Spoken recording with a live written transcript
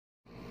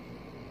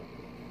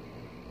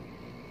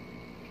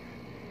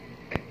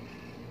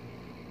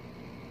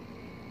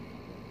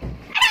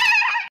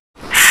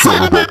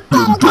Yo,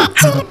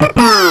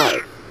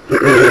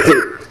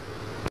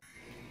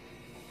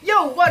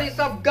 what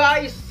is up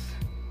guys?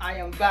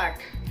 I am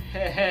back.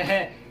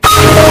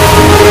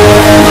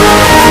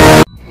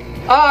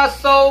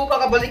 So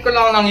kakabalik ko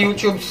lang ng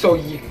YouTube. So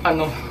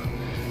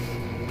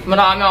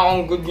marami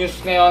akong good news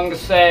ngayon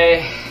kasi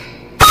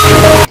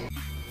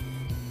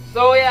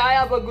so yeah,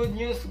 I have a good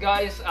news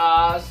guys.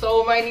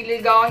 So may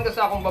niligawan kasi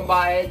akong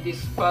babae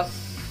this past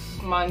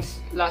month,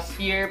 last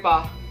year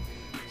pa.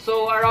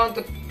 So around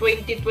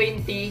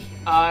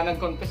 2020,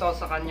 nag-confess ako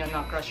sa kanya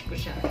na crush ko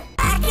siya.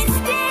 I can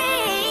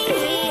stay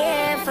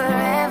here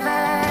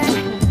forever.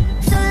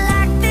 So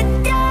lock the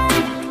door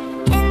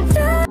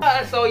into...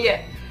 So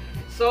yeah.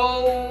 So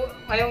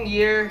ngayong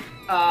year,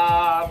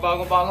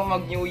 bago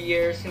mag New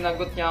Year,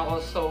 sinagot niya ako.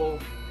 So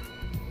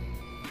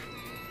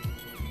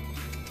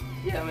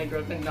yeah, may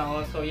girlfriend na ako.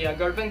 So yeah,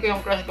 girlfriend ko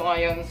yung crush ko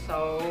ngayon.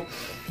 So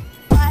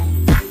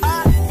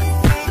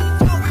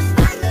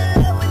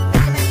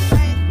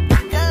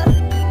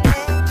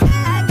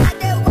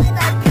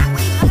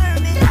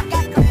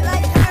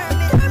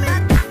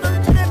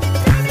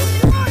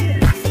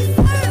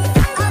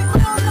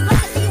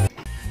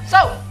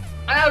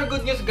another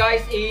good news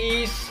guys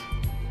is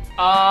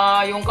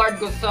yung card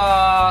ko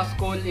sa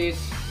school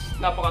is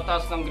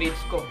napakataas ng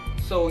grades ko.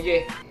 So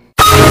yeah.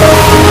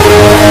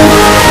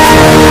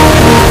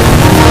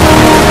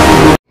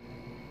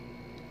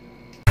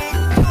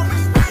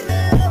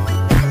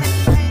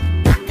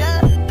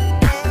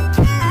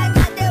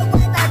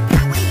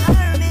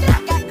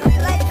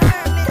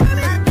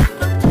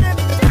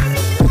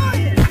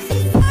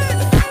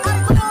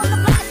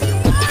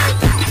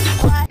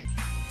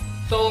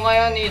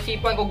 Ngayon,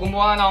 iisipan ko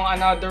gumawa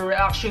ng another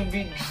reaction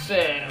video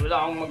kasi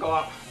wala akong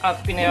magawa at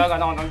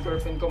pinayagan ako ng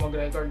girlfriend ko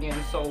mag-record ngayon.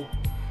 So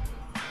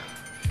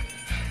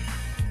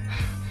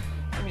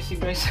I miss you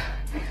guys.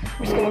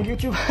 Miss ko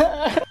mag-YouTube.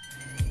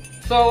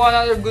 So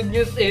another good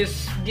news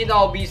is di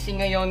na ako busy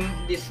ngayon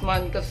this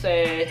month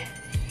kasi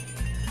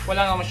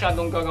wala na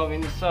masyadong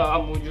gagawin sa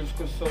modules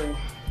ko. So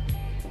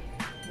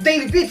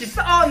daily beats is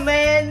on,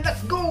 man!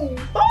 Let's go!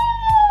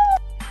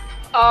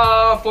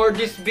 For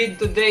this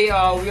vid today,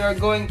 we are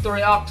going to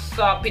react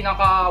sa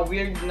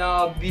pinaka-weird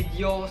na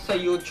video sa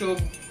YouTube.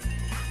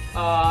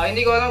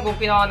 Hindi ko alam kung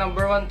pinaka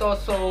number 1 to,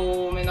 so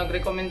may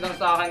nag-recommend lang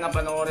sa akin na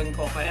panoorin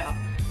ko, kaya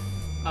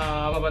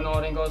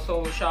papanoorin ko.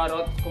 So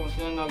shoutout kung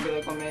sino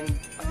nag-recommend.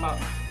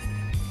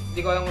 Hindi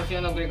ko alam kung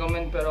sino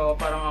nag-recommend pero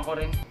parang ako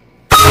rin.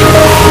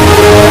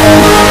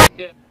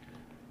 Yeah.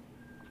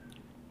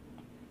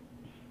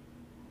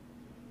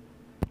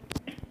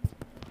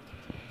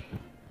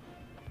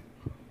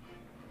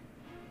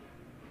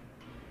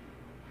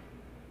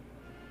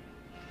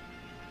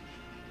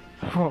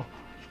 Oh.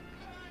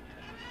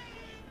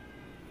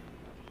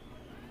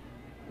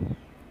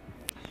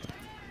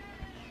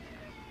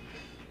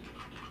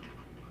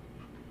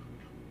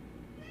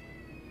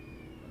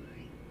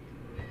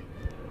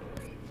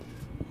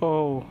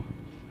 Oh.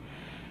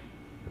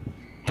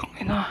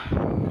 Tangina.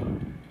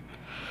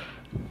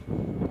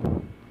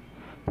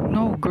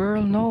 No,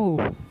 girl, no.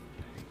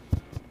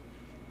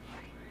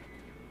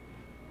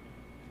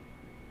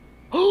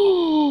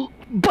 Oh,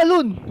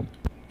 balloon.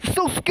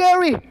 So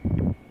scary.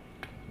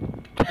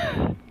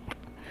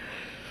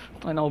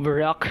 An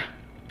overreact.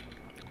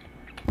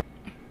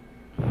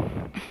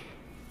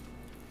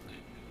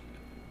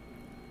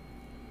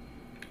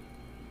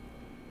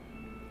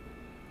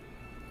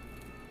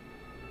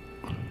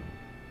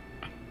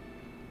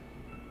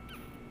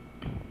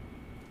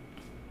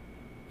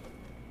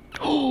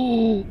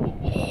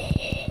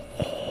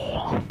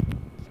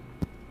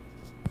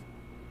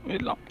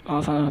 Wait lang,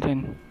 saan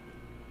natin?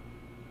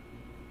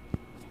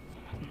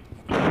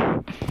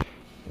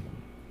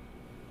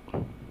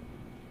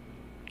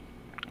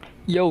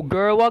 Yo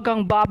girl, wag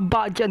kang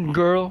baba dyan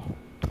girl.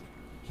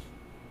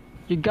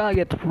 You gotta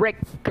get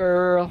wrecked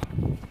girl.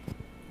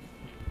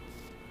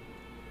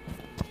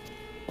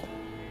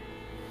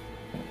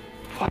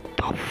 What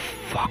the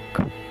fuck?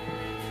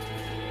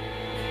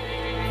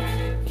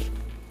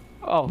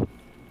 Oh.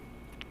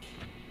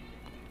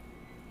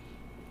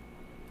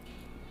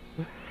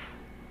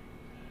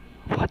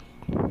 What?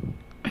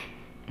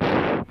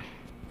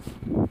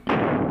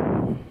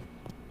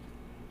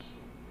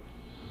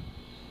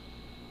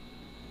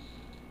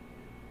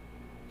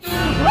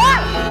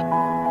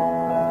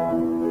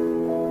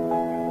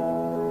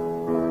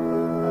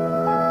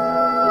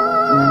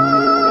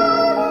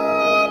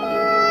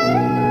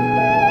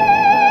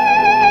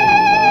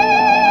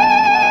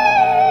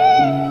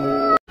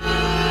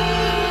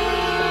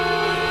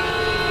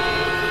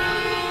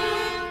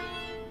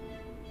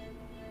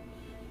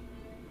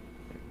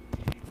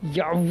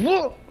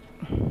 Yawo!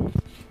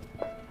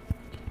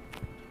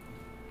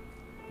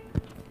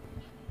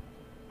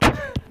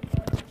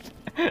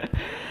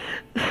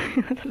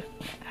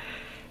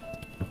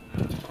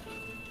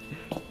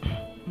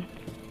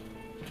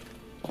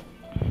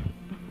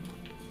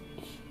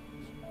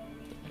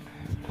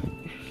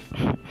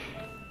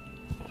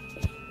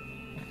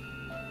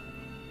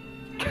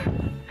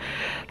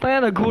 Kaya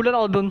nagulat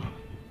ako dun.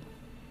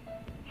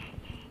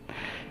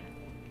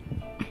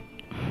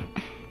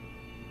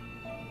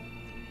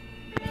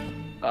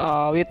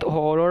 Awit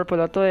horror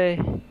pala to eh.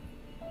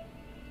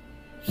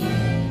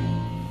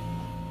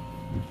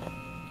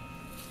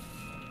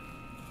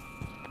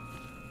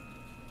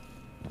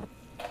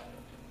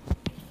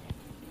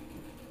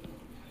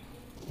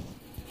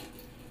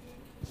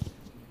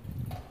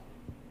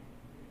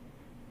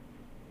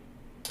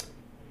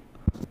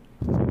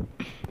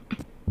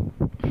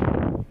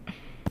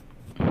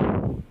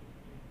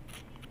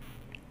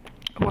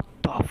 What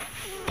the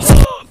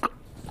fuck?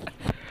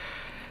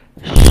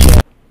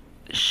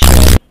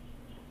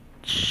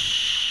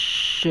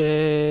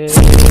 Shit.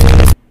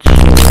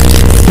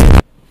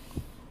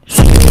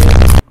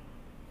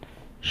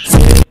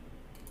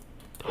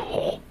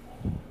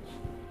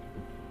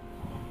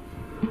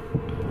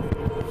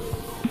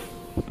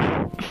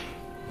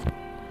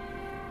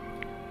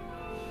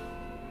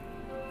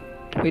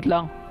 Wait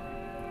lang.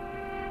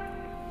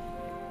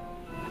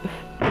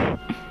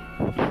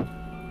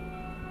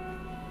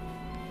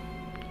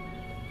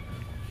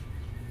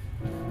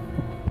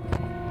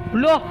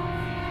 Lo!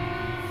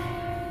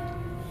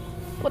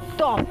 What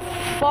the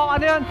fuck?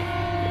 Ano yan?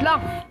 Wait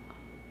lang!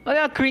 Ano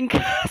yan?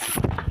 Crinkles!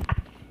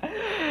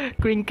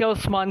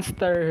 Crinkles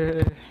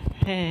monster.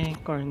 Eh,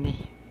 corny.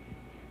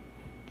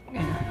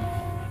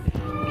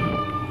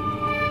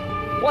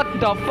 What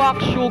the fuck?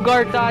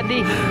 Sugar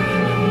daddy!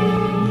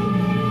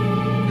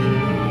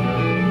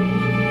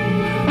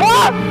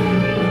 What?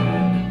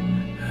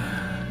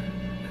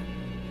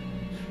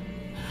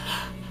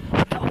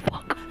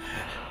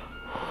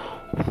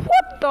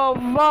 What the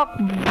fuck,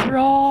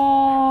 bro?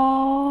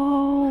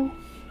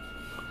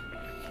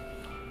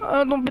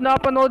 Anong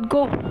pinapanood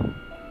ko?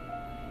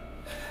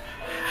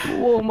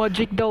 Wow,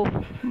 magic daw.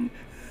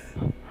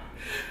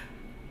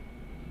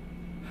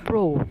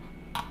 Bro.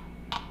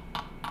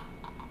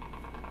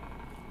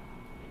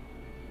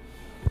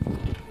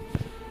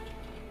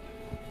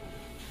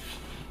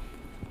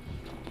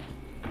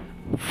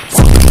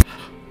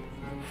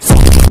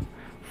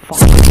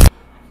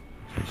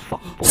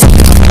 Fuck po.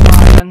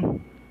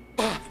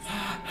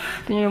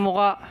 Tingnan yung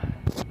mukha.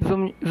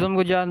 Zoom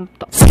ko dyan.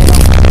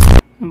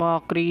 Mga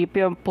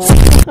creepy ang po.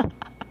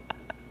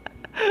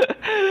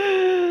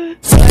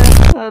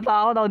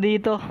 Natakot ako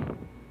dito.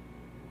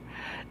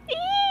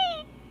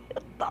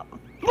 What the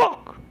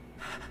fuck?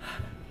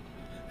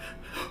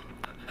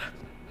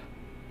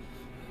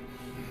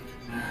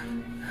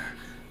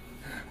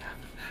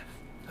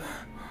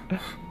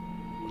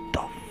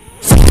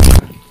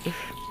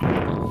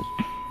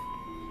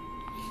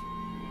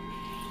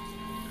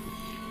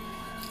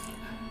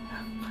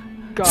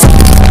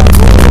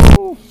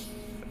 Gago!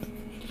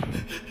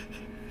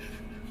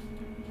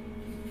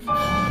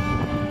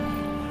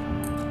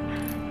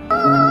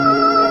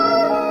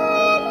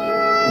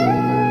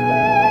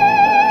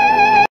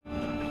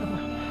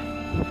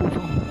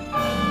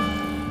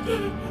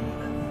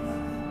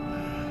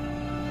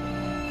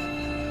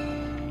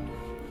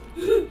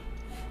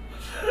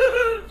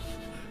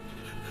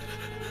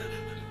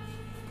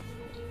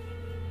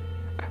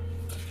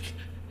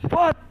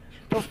 What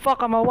the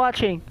fuck am I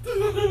watching?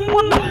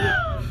 What the?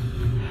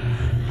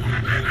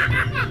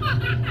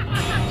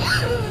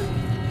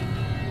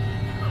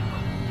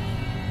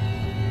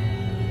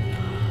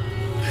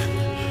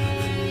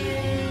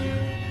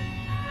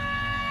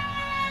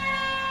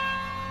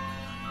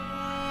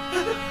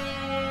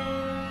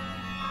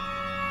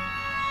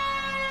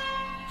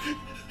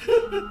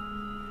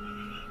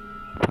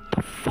 What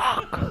the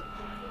fuck?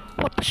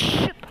 What the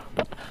shit?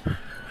 What?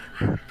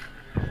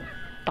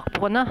 Takbo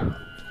ka na.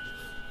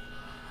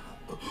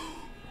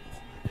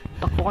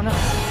 Takbo ka na.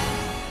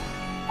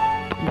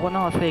 Takbo ka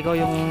na kasi ikaw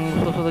yung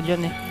susunod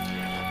dyan eh.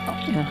 Oh,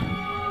 yeah.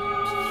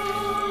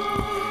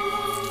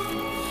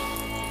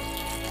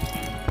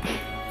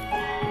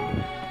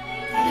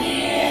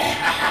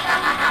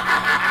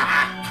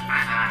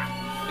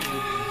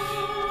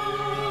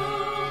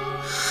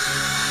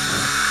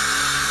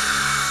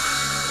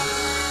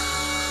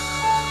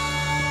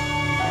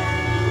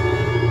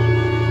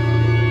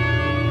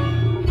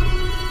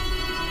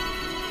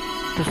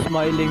 The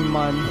smiling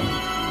man.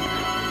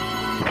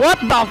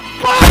 What the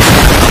fuck?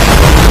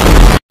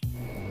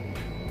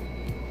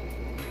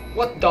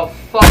 What the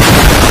fuck? What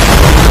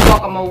the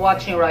fuck am I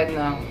watching right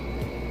now?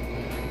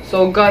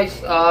 So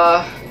guys,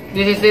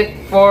 this is it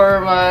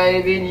for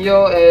my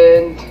video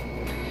and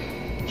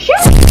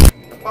shit!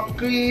 Fuck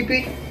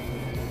creepy.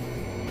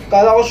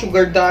 Kala ko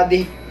sugar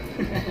daddy.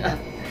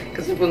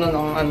 Kasi puno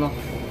ng ano,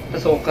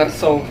 asukar.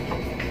 So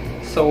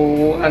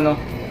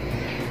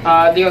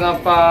di ko na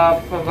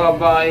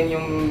pababain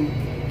yung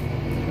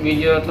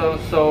video na to.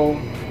 So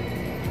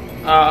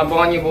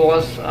abangan nyo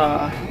bukas,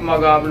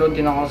 mag-upload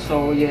din ako. So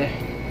yeah,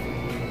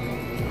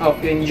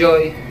 hope you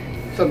enjoy.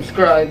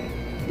 Subscribe,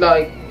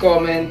 like,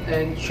 comment,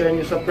 and share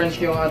nyo sa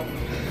friends nyo. At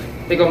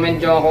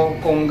i-comment nyo ako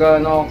kung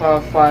gaano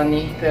ka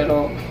funny.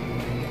 Pero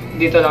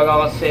di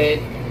talaga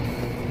kasi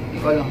di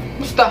ko alam.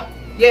 Basta,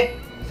 yeah,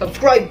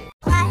 subscribe!